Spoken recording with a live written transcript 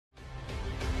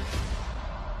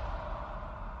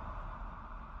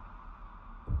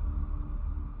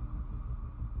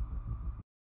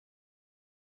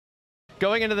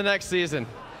Going into the next season,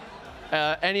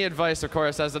 any advice, of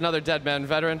course, as another Dead Man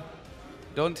veteran?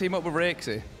 Don't team up with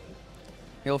Orake.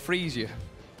 He'll freeze you,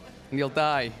 and you'll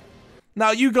die. Now,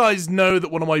 you guys know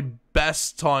that one of my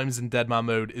best times in Deadman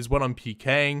mode is when I'm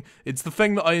PKing. It's the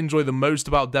thing that I enjoy the most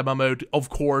about Deadman mode. Of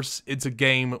course, it's a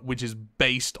game which is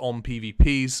based on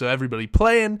PvP, so everybody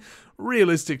playing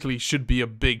realistically should be a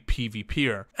big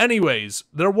PvPer. Anyways,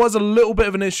 there was a little bit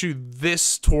of an issue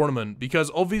this tournament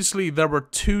because obviously there were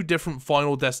 2 different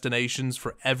final destinations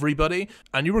for everybody,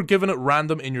 and you were given it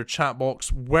random in your chat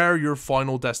box where your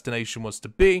final destination was to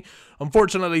be.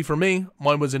 Unfortunately for me,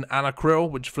 mine was in Anacryl,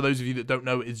 which for those of you that don't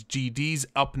know is GD's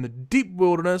up in the deep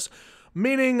wilderness,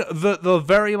 meaning that the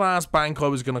very last bank I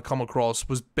was going to come across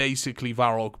was basically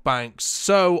Varrock Bank,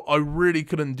 so I really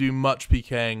couldn't do much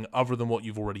PKing other than what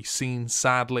you've already seen,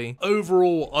 sadly.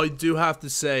 Overall, I do have to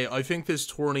say, I think this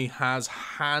tourney has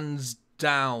hands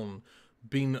down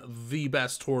been the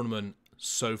best tournament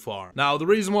so far. Now, the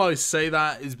reason why I say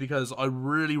that is because I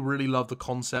really love the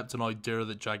concept and idea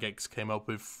that Jagex came up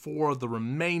with for the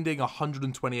remaining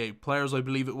 128 players, I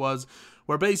believe it was,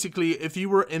 where basically if you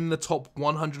were in the top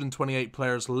 128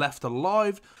 players left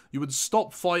alive, you would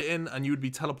stop fighting and you would be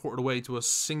teleported away to a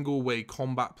single way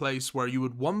combat place where you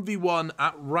would 1v1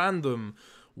 at random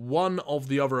one of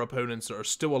the other opponents that are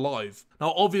still alive.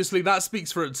 Now, obviously, that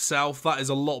speaks for itself. That is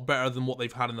a lot better than what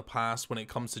they've had in the past when it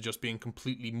comes to just being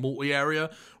completely multi-area,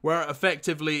 where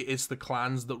effectively it's the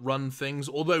clans that run things.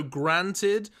 Although,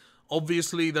 granted,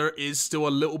 obviously, there is still a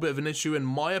little bit of an issue, in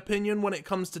my opinion, when it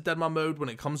comes to Deadman mode, when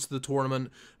it comes to the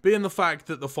tournament, being the fact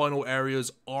that the final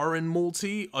areas are in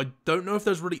multi. I don't know if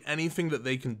there's really anything that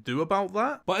they can do about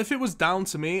that, but if it was down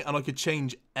to me and I could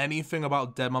change anything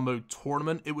about Deadman mode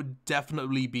tournament, it would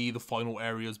definitely be the final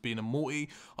areas being a multi.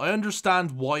 I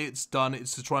understand why it's done.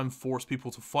 It's to try and force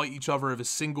people to fight each other. If it's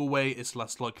single way, it's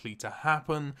less likely to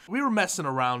happen. We were messing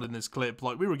around in this clip,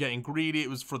 like we were getting greedy. It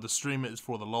was for the stream, it was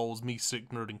for the lols, me, Sick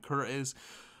Nerd, and Curtis.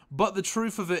 But the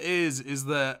truth of it is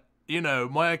that, you know,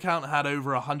 my account had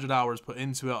over 100 hours put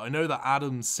into it. I know that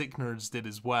Adam's Sick Nerds did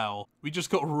as well. We just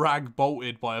got rag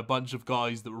bolted by a bunch of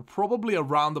guys that were probably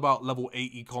around about level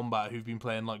 80 combat who've been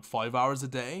playing like 5 hours a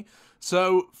day.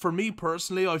 So for me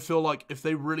personally, I feel like if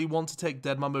they really want to take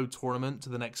Deadman mode tournament to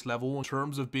the next level in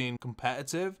terms of being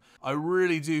competitive, I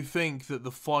really do think that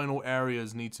the final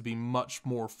areas need to be much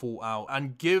more thought out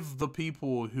and give the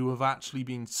people who have actually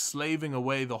been slaving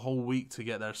away the whole week to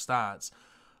get their stats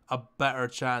a better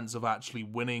chance of actually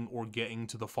winning or getting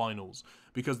to the finals.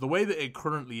 Because the way that it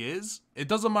currently is, it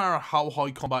doesn't matter how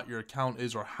high combat your account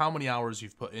is or how many hours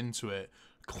you've put into it,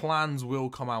 clans will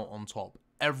come out on top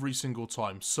every single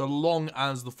time, so long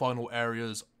as the final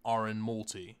areas are in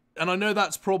multi. And I know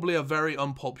that's probably a very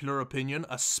unpopular opinion,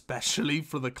 especially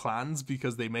for the clans,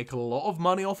 because they make a lot of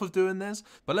money off of doing this.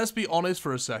 But let's be honest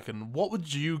for a second, what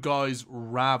would you guys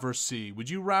rather see? Would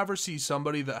you rather see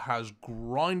somebody that has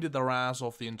grinded their ass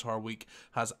off the entire week,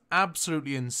 has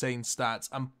absolutely insane stats,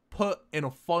 and put in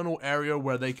a final area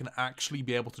where they can actually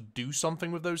be able to do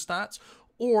something with those stats?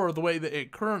 Or the way that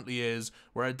it currently is,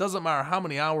 where it doesn't matter how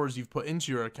many hours you've put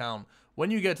into your account, when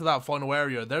you get to that final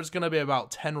area, there's going to be about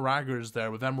 10 raggers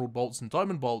there with emerald bolts and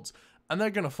diamond bolts, and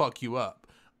they're going to fuck you up.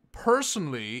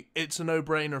 Personally, it's a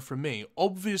no-brainer for me.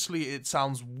 Obviously, it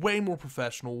sounds way more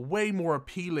professional, way more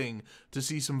appealing to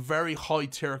see some very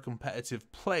high-tier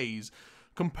competitive plays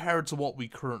compared to what we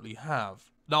currently have.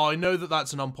 Now, I know that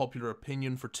that's an unpopular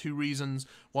opinion for 2 reasons,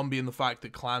 one being the fact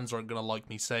that clans aren't going to like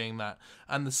me saying that,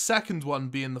 and the second one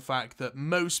being the fact that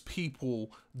most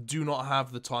people do not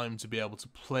have the time to be able to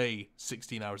play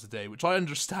 16 hours a day, which I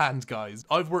understand, guys.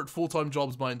 I've worked full-time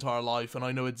jobs my entire life, and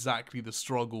I know exactly the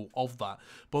struggle of that,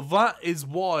 but that is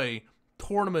why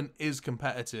tournament is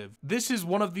competitive. This is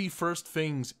one of the first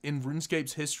things in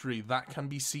RuneScape's history that can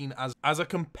be seen as a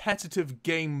competitive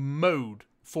game mode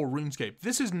for RuneScape.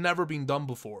 This has never been done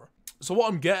before. So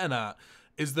what I'm getting at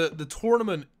is that the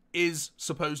tournament is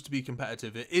supposed to be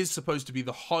competitive. It is supposed to be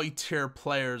the high tier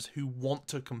players who want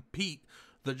to compete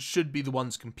that should be the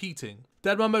ones competing.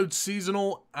 Deadman mode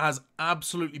seasonal has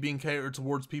absolutely been catered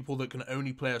towards people that can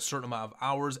only play a certain amount of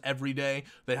hours every day.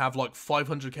 They have like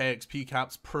 500k XP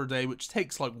caps per day, which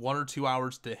takes like 1 or 2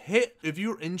 hours to hit. If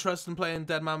you're interested in playing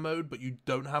Deadman mode, but you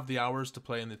don't have the hours to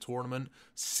play in the tournament,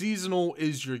 seasonal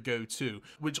is your go-to,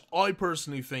 which I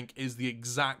personally think is the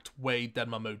exact way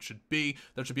Deadman mode should be.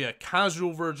 There should be a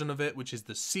casual version of it, which is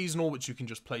the seasonal, which you can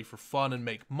just play for fun and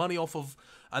make money off of.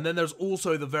 And then there's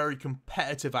also the very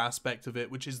competitive aspect of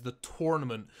it, which is the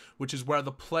tournament, which is where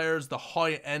the players, the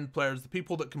high-end players, the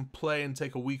people that can play and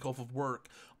take a week off of work,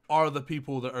 are the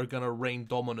people that are going to reign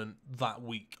dominant that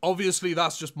week. Obviously,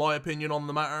 that's just my opinion on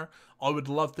the matter. I would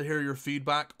love to hear your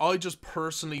feedback. I just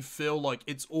personally feel like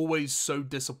it's always so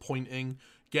disappointing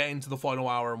getting to the final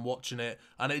hour and watching it,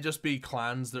 and it just be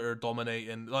clans that are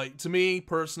dominating. Like, to me,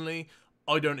 personally,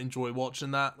 I don't enjoy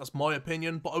watching that. That's my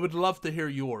opinion, but I would love to hear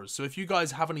yours. So if you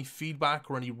guys have any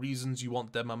feedback or any reasons you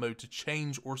want Deadman Mode to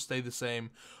change or stay the same,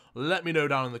 let me know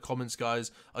down in the comments,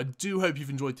 guys. I do hope you've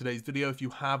enjoyed today's video. If you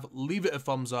have, leave it a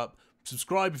thumbs up.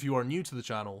 Subscribe if you are new to the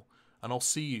channel. And I'll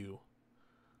see you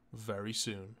very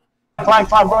soon. Climb,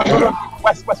 run.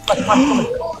 West.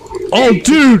 Oh,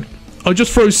 dude! I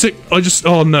just froze sick.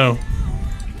 Oh, no.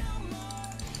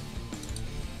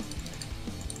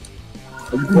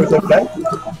 Okay.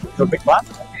 So big man.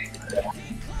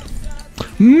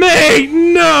 Mate,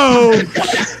 no!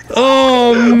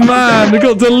 Oh man, it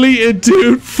got deleted,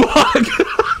 dude. Fuck.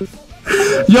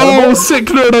 Yo, sick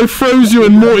nerd, I froze you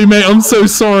and Morty, mate. I'm so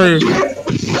sorry.